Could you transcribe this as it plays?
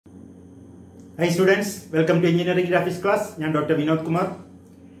Hi students, welcome to Engineering Graphics class. I am Dr. Vinodkumar.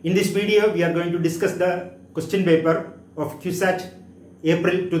 In this video, we are going to discuss the question paper of CUSAT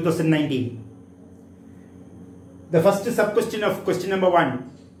April 2019. The first sub-question of question number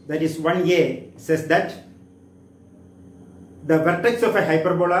 1, that is 1A, says that the vertex of a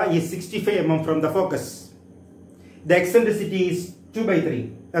hyperbola is 65 mm from the focus. The eccentricity is 3 by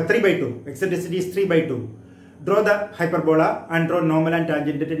 2. Eccentricity is 3 by 2. Draw the hyperbola and draw normal and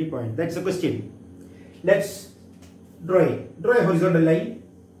tangent at any point. That's the question. Let's draw it. Draw a horizontal line.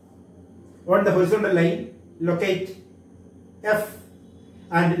 On the horizontal line, locate F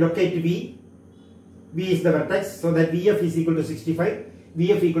and locate V. V is the vertex, so that VF is equal to 65.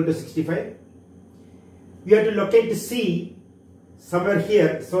 VF equal to 65. We have to locate C somewhere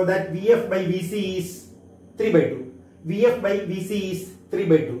here, so that VF by VC is 3 by 2. VF by VC is 3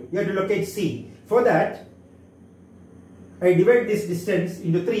 by 2. You have to locate C. For that, I divide this distance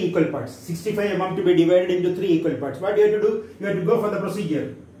into 3 equal parts. 65 mm to be divided into 3 equal parts. What you have to do? You have to go for the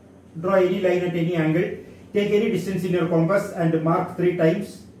procedure. Draw any line at any angle. Take any distance in your compass and mark 3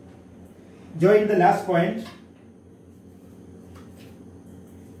 times. Join the last point.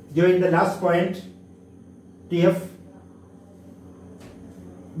 Join the last point TF.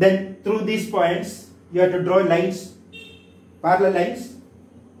 Then through these points, you have to draw lines, parallel lines.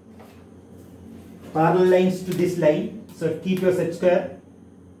 Parallel lines to this line. So keep your set square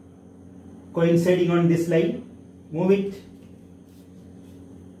coinciding on this line. Move it.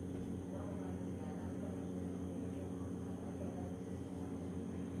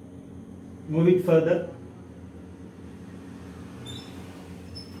 Move it further.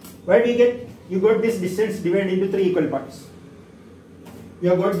 Where do you get? You got this distance divided into 3 equal parts. You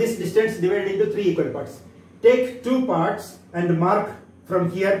have got this distance divided into 3 equal parts. Take 2 parts and mark from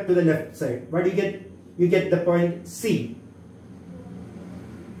here to the left side. What do you get? You get the point C.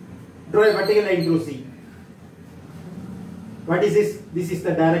 Draw a vertical line through C. What is this? This is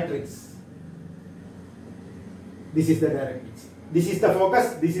the directrix. This is the directrix. This is the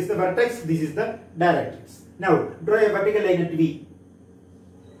focus. This is the vertex. This is the directrix. Now, draw a vertical line at V.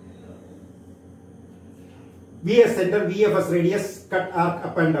 V as center, VF as radius, cut arc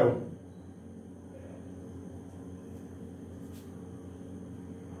up and down.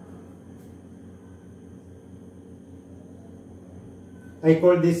 I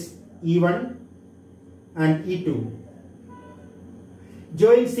call this E1 and E2.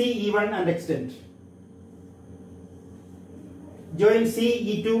 Join C, E1 and extend. Join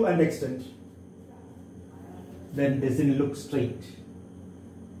C, E2 and extend. Then doesn't look straight.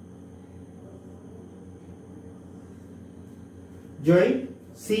 Join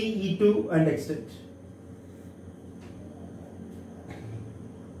C, E2 and extend.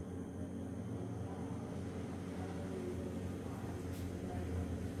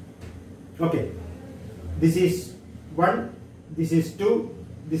 Okay, this is 1, this is 2,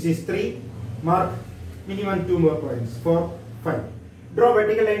 this is 3, mark minimum 2 more points, 4, 5. Draw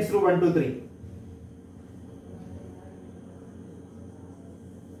vertical lines through 1, 2, 3.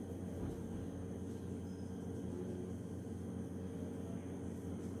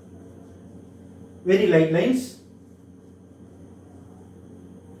 Very light lines.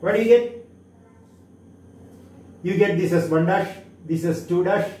 What do you get? You get this as 1 dash, this as 2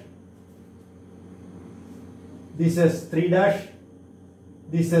 dash. This is 3 dash,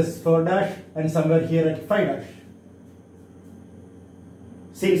 this is 4 dash, and somewhere here at 5 dash.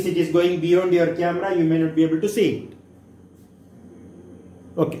 Since it is going beyond your camera, you may not be able to see it.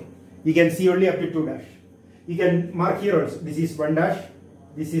 Okay, you can see only up to 2 dash. You can mark here also. This is 1 dash,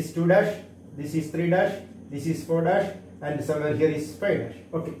 this is 2 dash, this is 3 dash, this is 4 dash, and somewhere here is 5 dash.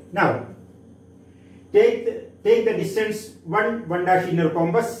 Okay, now take the distance 1 dash in your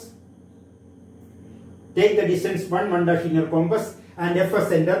compass. Take the distance 1 dash in your compass and F as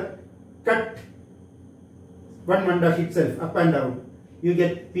center, cut 1 dash itself up and down. You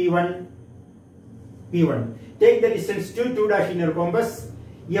get P1, P1. Take the distance 2 dash in your compass,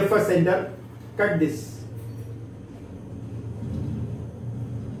 F as center, cut this.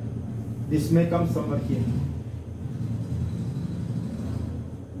 This may come somewhere here.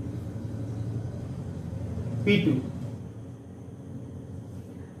 P2.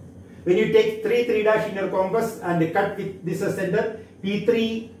 When you take 3 dash in your compass and cut with this as center,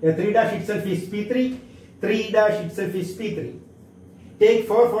 P3, 3 dash itself is P3, 3 dash itself is P3. Take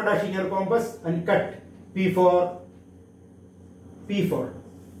 4 dash in your compass and cut P4, P4.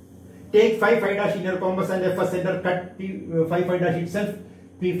 Take 5 dash in your compass and F as center, cut 5 dash itself,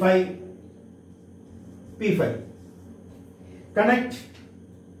 P5, P5. Connect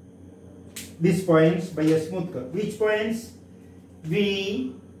these points by a smooth curve. Which points?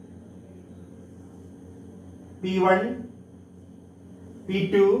 V, P1,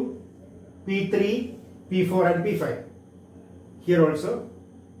 P2, P3, P4 and P5. Here also.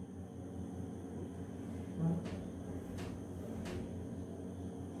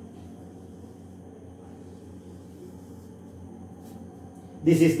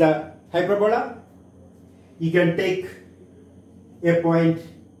 This is the hyperbola. You can take a point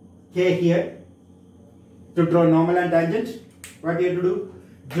K here to draw normal and tangent. What you have to do?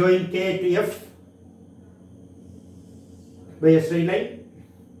 Join K to F by a straight line.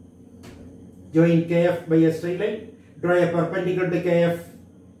 Join KF by a straight line. Draw a perpendicular to KF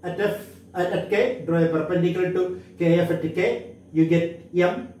at F at K. Draw a perpendicular to KF at K. You get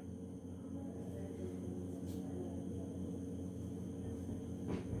M.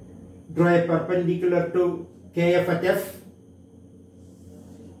 Draw a perpendicular to KF at F.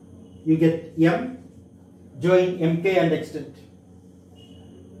 You get M. Join MK and extend.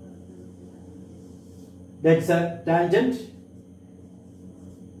 That's a tangent.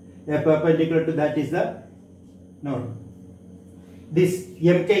 A perpendicular to that is the normal. This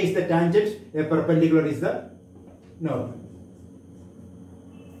MK is the tangent. A perpendicular is the normal.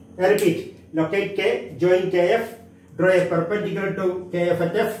 I repeat. Locate K. Join KF. Draw a perpendicular to KF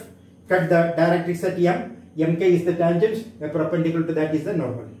at F. Cut the directrix at M. MK is the tangent. A perpendicular to that is the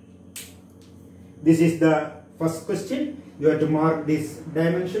normal. This is the first question. You have to mark these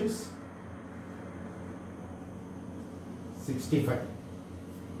dimensions. 65.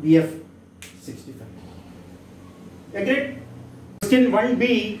 VF 65. Agreed? Question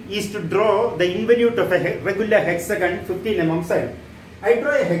 1b is to draw the involute of a regular hexagon 15 mm side. I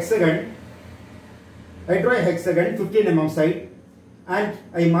draw a hexagon 15 mm side and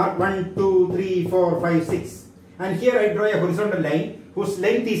I mark 1, 2, 3, 4, 5, 6. And here I draw a horizontal line whose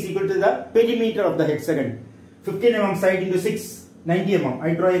length is equal to the perimeter of the hexagon. 15 mm side into 6, 90 mm.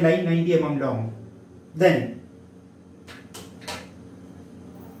 I draw a line 90 mm long. Then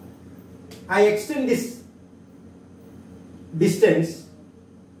I extend this distance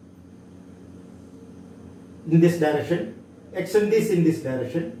in this direction, extend this in this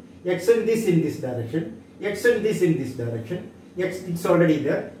direction, extend this in this direction, extend this in this direction, it's already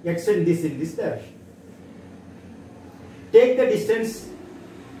there, extend this in this direction. Take the distance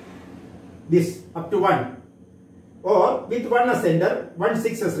this up to 1 or with 1 as center,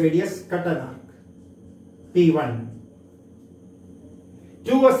 1/6 as radius, cut an arc P1.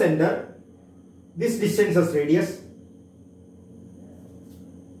 2 as center, this distance as radius,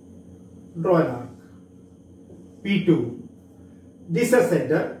 draw an arc P2. This as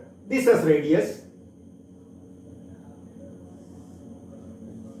center, this as radius,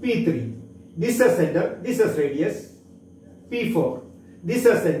 P3. This as center, this as radius, P4. This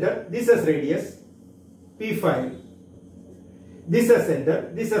as center, this as radius, P5. This as center,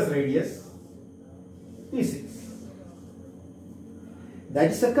 this as radius, P6.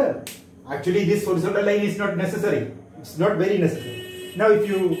 That is a curve. Actually, this horizontal line is not necessary. It's not very necessary. Now, if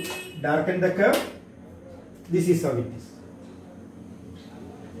you darken the curve, this is how it is.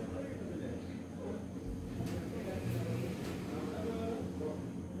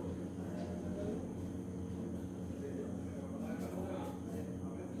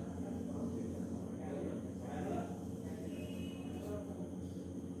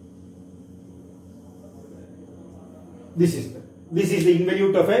 This is the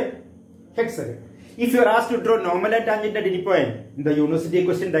involute of a hexagon. If you are asked to draw normal and tangent at any point, in the university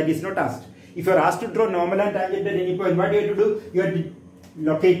question that is not asked. If you are asked to draw normal and tangent at any point, what do you have to do? You have to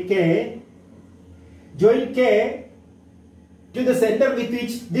locate K, join K to the center with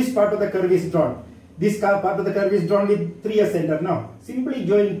which this part of the curve is drawn. This part of the curve is drawn with 3 as center. Now, simply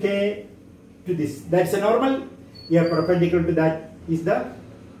join K to this. That's a normal. Yeah, perpendicular to that is the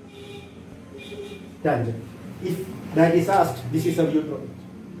tangent. If that is asked, this is how you draw it.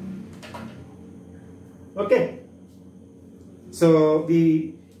 Okay. So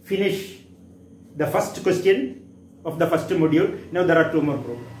we finish the first question of the first module. Now there are 2 more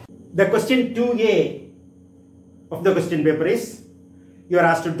problems. The question 2a of the question paper is, you are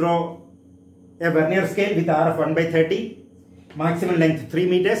asked to draw a vernier scale with R of 1/30, maximum length 3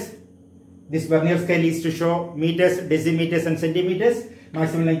 meters. This vernier scale is to show meters, decimeters and centimeters.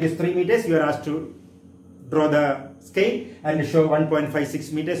 Maximum length is 3 meters. You are asked to draw the scale and show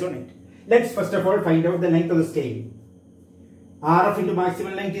 1.56 meters on it. Let's first of all find out the length of the scale. RF into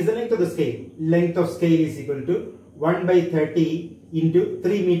maximum length is the length of the scale. Length of scale is equal to 1/30 into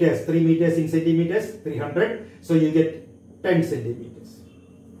 3 meters. 3 meters in centimeters, 300. So you get 10 centimeters.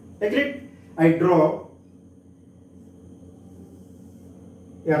 Agreed? I draw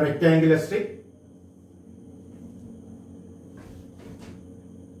a rectangular strip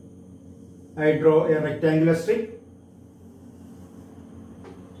I draw a rectangular strip.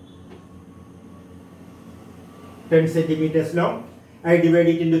 (10 centimeters long. I divide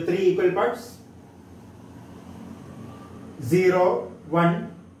it into 3 equal parts. 0,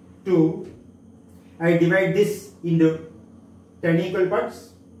 1, 2. I divide this into 10 equal parts.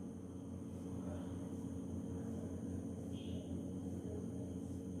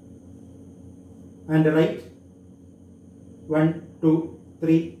 And write 1, 2,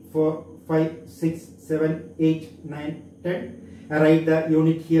 3, 4, 5, 6, 7, 8, 9, 10. I write the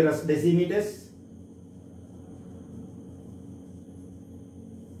unit here as decimeters.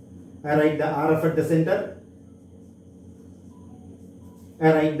 I write the RF at the center.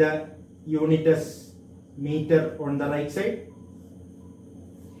 I write the unit as meter on the right side.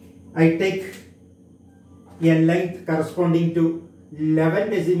 I take a length corresponding to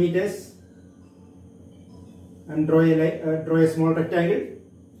 11 decimeters and draw a small rectangle.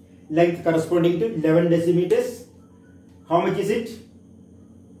 Length corresponding to 11 decimeters. How much is it?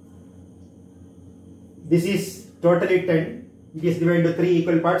 This is totally 10. It is divided into 3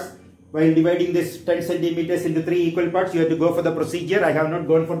 equal parts. While dividing this 10 centimeters into 3 equal parts, you have to go for the procedure. I have not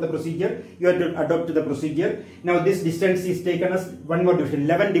gone for the procedure. You have to adopt the procedure. Now this distance is taken as one more division,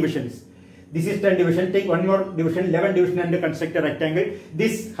 11 divisions. This is 10 division. Take one more division, 11 division, and construct a rectangle.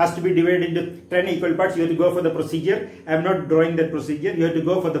 This has to be divided into 10 equal parts. You have to go for the procedure. I am not drawing that procedure. You have to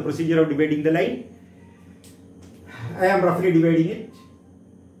go for the procedure of dividing the line. I am roughly dividing it.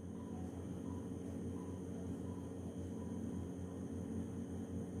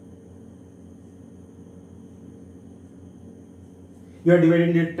 You are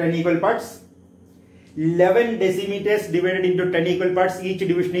dividing into 10 equal parts. 11 decimeters divided into 10 equal parts. Each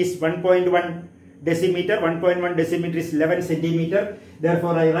division is 1.1 decimeter. 1.1 decimeter is 11 centimeter.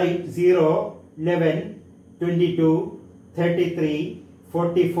 Therefore, I write 0, 11, 22, 33,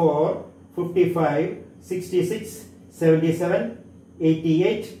 44, 55, 66, 77,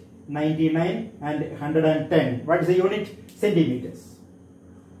 88, 99 and 110. What is the unit? Centimeters.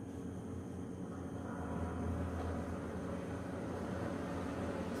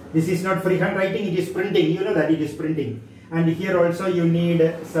 This is not freehand writing, it is printing. You know that it is printing. And here also you need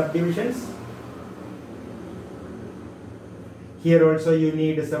subdivisions. Here also you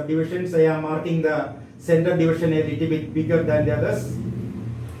need subdivisions. I am marking the center division a little bit bigger than the others.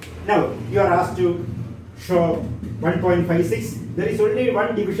 Now you are asked to show 1.56. There is only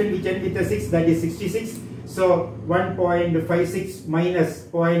one division which ends with a 6, that is 66. So 1.56 minus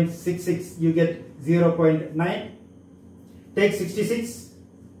 0.66, you get 0.9. Take 66.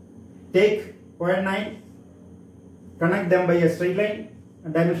 Take 0.9, connect them by a straight line, a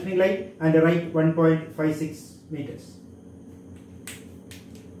dimensioning line, and write 1.56 meters.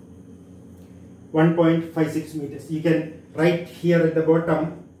 1.56 meters. You can write here at the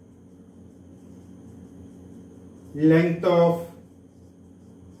bottom, length of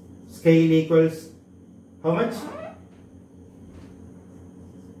scale equals how much?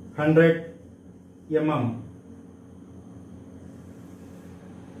 100 mm.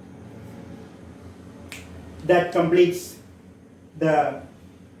 That completes the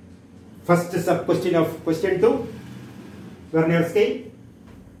first sub question of question 2, vernier scale.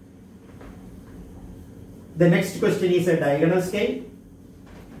 The next question is a diagonal scale.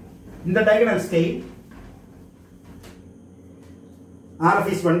 In the diagonal scale,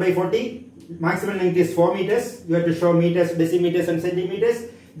 RF is 1 by 40, maximum length is 4 meters. You have to show meters, decimeters and centimeters.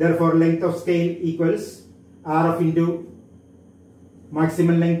 Therefore, length of scale equals RF into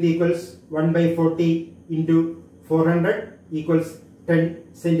maximum length equals 1 by 40 into 400 equals 10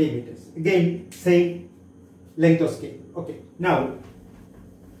 centimeters. Again, same length of scale. Okay. Now,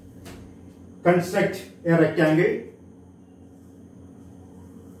 construct a rectangle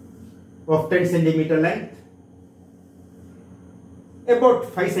of 10 centimeter length, about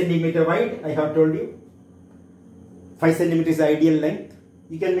 5 centimeter wide. I have told you 5 centimeters is the ideal length.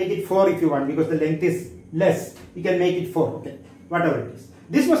 You can make it 4 if you want, because the length is less. You can make it 4. Okay, whatever it is.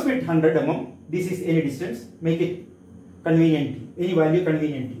 This must be 100 mm. This is any distance. Make it convenient to you. Any value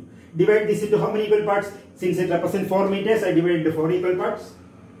convenient to you. Divide this into how many equal parts? Since it represents 4 meters, I divide into 4 equal parts.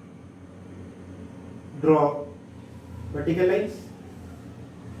 Draw vertical lines.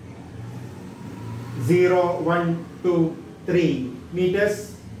 0, 1, 2, 3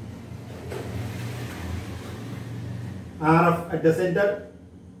 meters. RF at the center.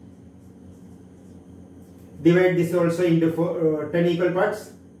 Divide this also into 10 equal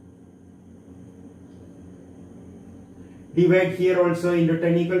parts. Divide here also into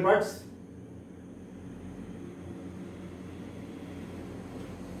 10 equal parts.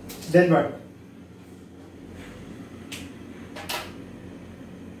 Then what?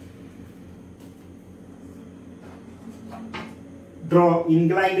 draw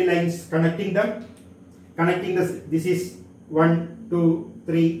inclined lines connecting them. Connecting this is 1, 2,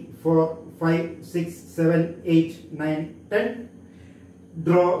 3, 4, 5, 6, 7, 8, 9, 10.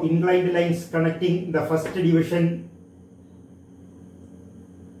 Draw inclined lines connecting the first division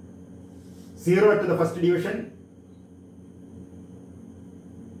 0 to the first division,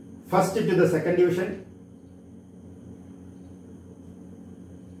 first to the second division,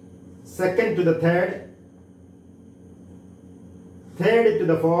 second to the third, third to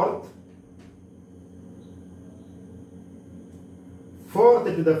the fourth, fourth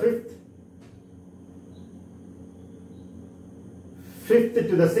to the fifth, fifth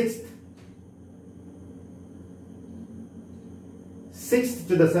to the sixth, sixth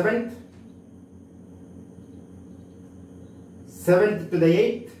to the seventh, seventh to the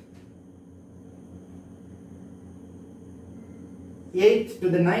eighth, eighth to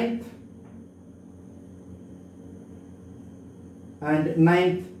the ninth, and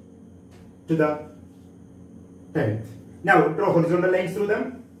ninth to the 10th. Now draw horizontal lines through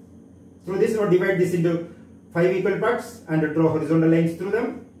them. Through this, or divide this into 5 equal parts and draw horizontal lines through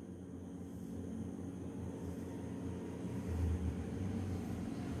them.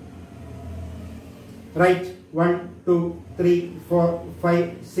 Write 1, 2, 3, 4,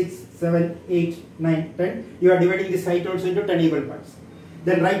 5, 6, 7, 8, 9, 10. You are dividing this height also into 10 equal parts.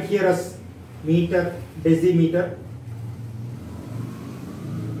 Then write here as meter, decimeter.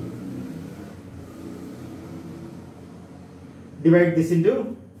 Divide this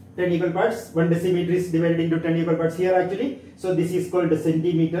into 10 equal parts. 1 decimeter is divided into 10 equal parts here actually. So this is called a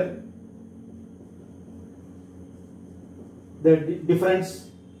centimeter. The difference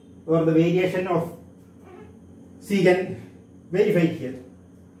or the variation of, so you can verify here.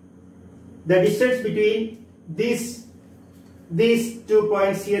 The distance between these 2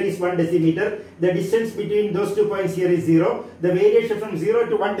 points here is 1 decimeter. The distance between those 2 points here is 0. The variation from 0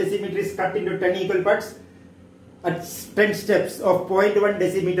 to 1 decimeter is cut into 10 equal parts at 10 steps of 0.1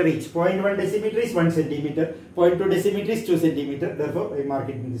 decimeter each. 0.1 decimeter is 1 centimeter. 0.2 decimeter is 2 centimeter. Therefore, I mark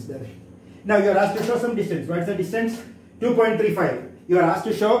it in this direction. Now you are asked to show some distance. What is the distance? 2.35. You are asked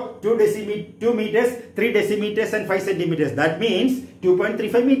to show 2 meters, 3 decimeters and 5 centimeters. That means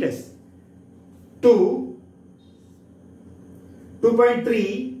 2.35 meters.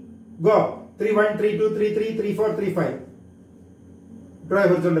 2.3, go. 3.1, 3.2, 3.3, 3.4, 3.5. Draw a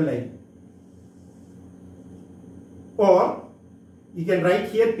horizontal line. Or you can write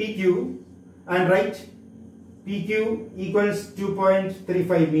here PQ and write PQ equals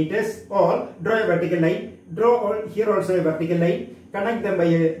 2.35 meters, or draw a vertical line. Draw here also a vertical line. Connect them by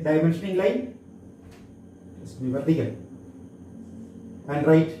a dimensioning line. Just be vertical. And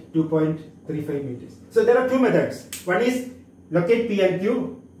write 2.35 meters. So there are two methods. One is locate P and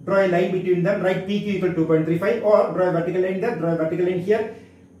Q, draw a line between them, write PQ equal 2.35, or draw a vertical line there, draw a vertical line here,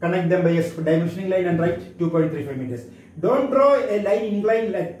 connect them by a dimensioning line and write 2.35 meters. Don't draw a line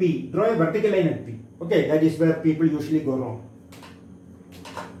inclined at P, draw a vertical line at P. Okay, that is where people usually go wrong.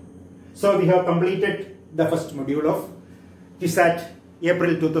 So we have completed the first module of CUSAT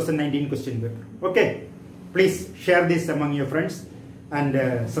April 2019 question paper. Okay, please share this among your friends and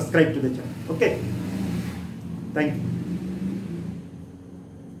subscribe to the channel. Okay, thank you.